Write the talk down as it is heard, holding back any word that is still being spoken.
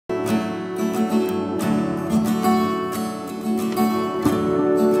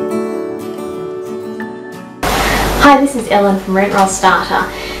Hi, this is Ellen from Rent Roll Starter.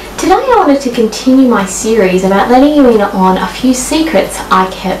 Today I wanted to continue my series about letting you in on a few secrets I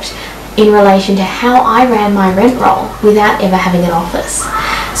kept in relation to how I ran my rent roll without ever having an office.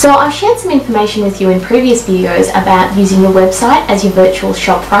 So I've shared some information with you in previous videos about using your website as your virtual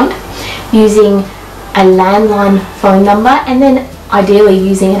shopfront, using a landline phone number, and then ideally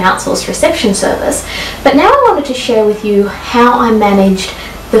using an outsourced reception service. But now I wanted to share with you how I managed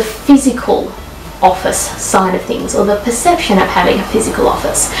the physical office side of things, or the perception of having a physical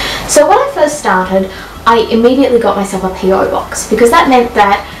office. So when I first started, I immediately got myself a PO box, because that meant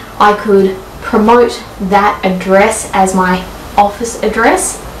that I could promote that address as my office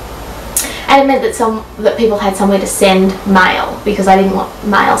address, and it meant that people had somewhere to send mail, because I didn't want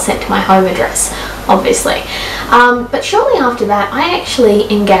mail sent to my home address, obviously. But shortly after that, I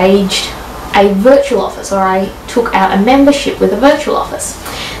actually engaged a virtual office, or I took out a membership with a virtual office.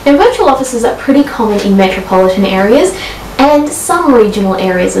 Now, virtual offices are pretty common in metropolitan areas and some regional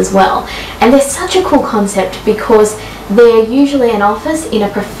areas as well, and they're such a cool concept because they're usually an office in a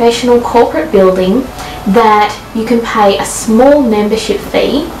professional corporate building that you can pay a small membership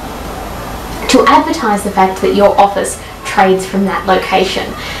fee to advertise the fact that your office trades from that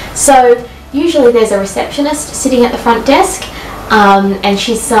location. So usually there's a receptionist sitting at the front desk, and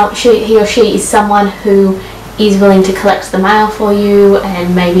he or she is someone who is willing to collect the mail for you,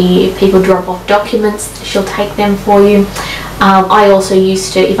 and maybe if people drop off documents, she'll take them for you. I also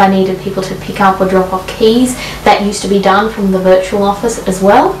used to, if I needed people to pick up or drop off keys, that used to be done from the virtual office as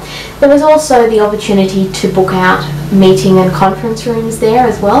well. There was also the opportunity to book out meeting and conference rooms there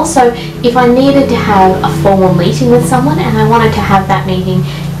as well. So if I needed to have a formal meeting with someone and I wanted to have that meeting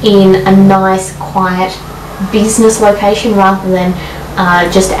in a nice, quiet business location rather than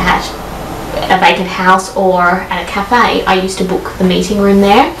just at a vacant house or at a cafe, I used to book the meeting room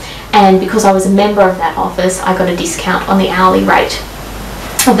there, and because I was a member of that office, I got a discount on the hourly rate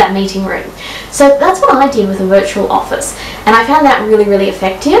of that meeting room. So that's what I did with a virtual office, and I found that really, really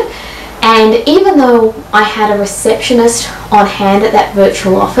effective. And even though I had a receptionist on hand at that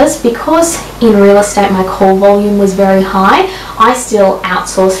virtual office, because in real estate my call volume was very high, I still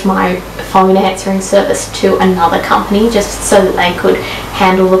outsourced my phone answering service to another company just so that they could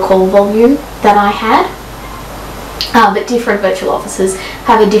handle the call volume that I had. But different virtual offices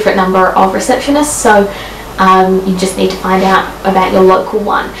have a different number of receptionists, so you just need to find out about your local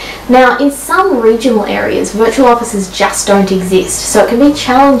one. Now, in some regional areas, virtual offices just don't exist, so it can be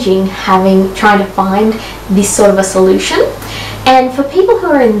challenging trying to find this sort of a solution. And for people who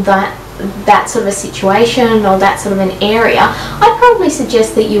are in that sort of a situation or that sort of an area, I'd probably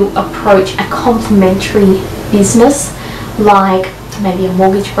suggest that you approach a complementary business, like maybe a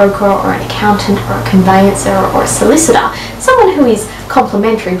mortgage broker or an accountant or a conveyancer or a solicitor, someone who is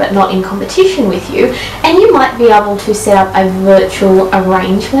complementary but not in competition with you, and you might be able to set up a virtual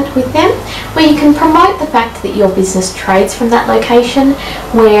arrangement with them where you can promote the fact that your business trades from that location,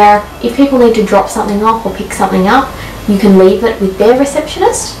 where if people need to drop something off or pick something up, you can leave it with their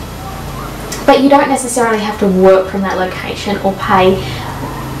receptionist, but you don't necessarily have to work from that location or pay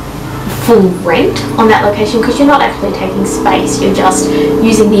full rent on that location, because you're not actually taking space, you're just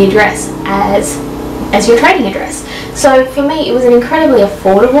using the address as your trading address. So for me, it was an incredibly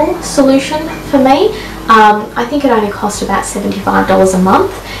affordable solution for me. I think it only cost about $75 a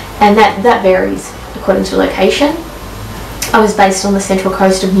month, and that varies according to location. I was based on the central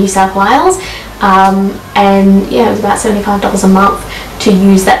coast of New South Wales, and yeah, it was about $75 a month to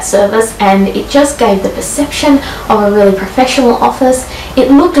use that service, and it just gave the perception of a really professional office. It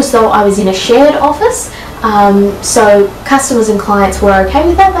looked as though I was in a shared office, so customers and clients were okay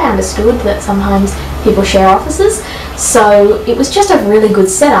with that. They understood that sometimes people share offices, so it was just a really good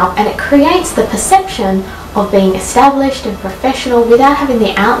setup, and it creates the perception of being established and professional without having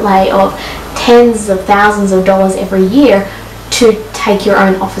the outlay of tens of thousands of dollars every year to take your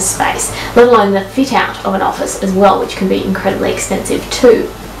own office space, let alone the fit out of an office as well, which can be incredibly expensive too.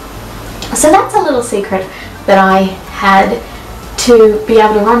 So that's a little secret that I had to be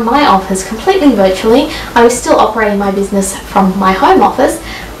able to run my office completely virtually. I was still operating my business from my home office,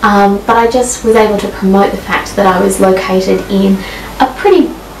 but I just was able to promote the fact that I was located in a pretty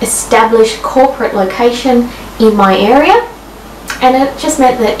established corporate location in my area. And it just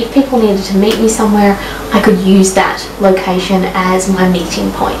meant that if people needed to meet me somewhere, I could use that location as my meeting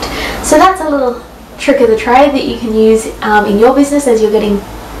point. So that's a little trick of the trade that you can use in your business as you're getting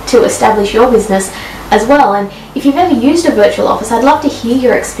to establish your business as well. And if you've ever used a virtual office, I'd love to hear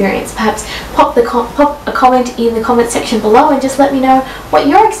your experience. Perhaps pop a comment in the comment section below and just let me know what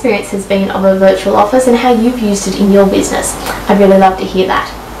your experience has been of a virtual office and how you've used it in your business. I'd really love to hear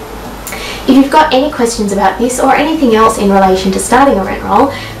that. If you've got any questions about this or anything else in relation to starting a rent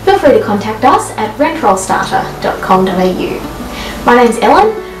roll, feel free to contact us at rentrollstarter.com.au. My name's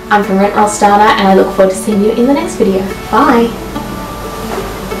Ellen, I'm from Rent Roll Starter, and I look forward to seeing you in the next video. Bye!